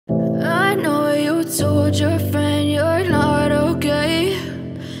told your friend you're not okay,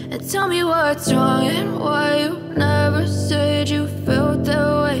 and tell me what's wrong and why you never said you felt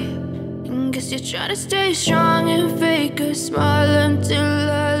that way. And guess you're trying to stay strong and fake a smile until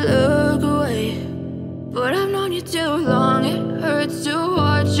I look away. But I've known you too long, it hurts to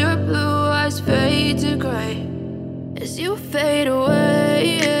watch your blue eyes fade to gray as you fade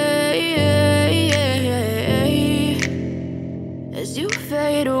away, as you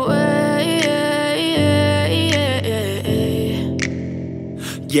fade away.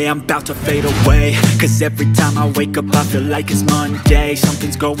 Yeah, I'm about to fade away, cause every time I wake up I feel like it's Monday.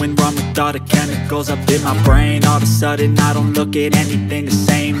 Something's going wrong with all the chemicals up in my brain. All of a sudden I don't look at anything the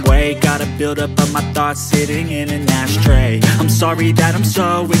same way. Got a buildup of my thoughts sitting in an ashtray. I'm sorry that I'm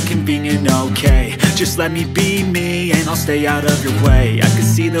so inconvenient, okay. Just let me be me and I'll stay out of your way. I can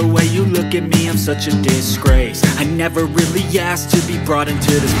see the way you look at me, I'm such a disgrace. I never really asked to be brought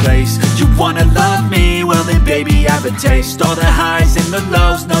into this place. You wanna love me? Well then baby have a taste. All the highs and the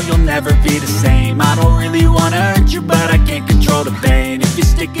lows, no you'll never be the same. I don't really wanna hurt you but I can't control the pain. If you're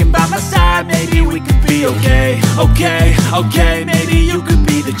sticking by my side maybe we could be okay. Okay, okay, maybe you could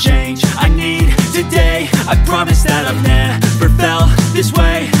be the change I need today. I promise that I've never felt this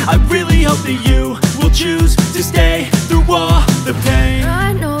way. I really hope that you will choose to stay through all the pain.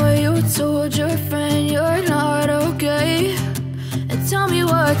 I know you told your friend you're not okay, and tell me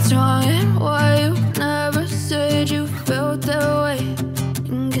what's wrong and why you never said you felt that way.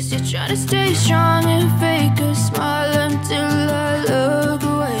 And guess you're trying to stay strong and fake a smile until I look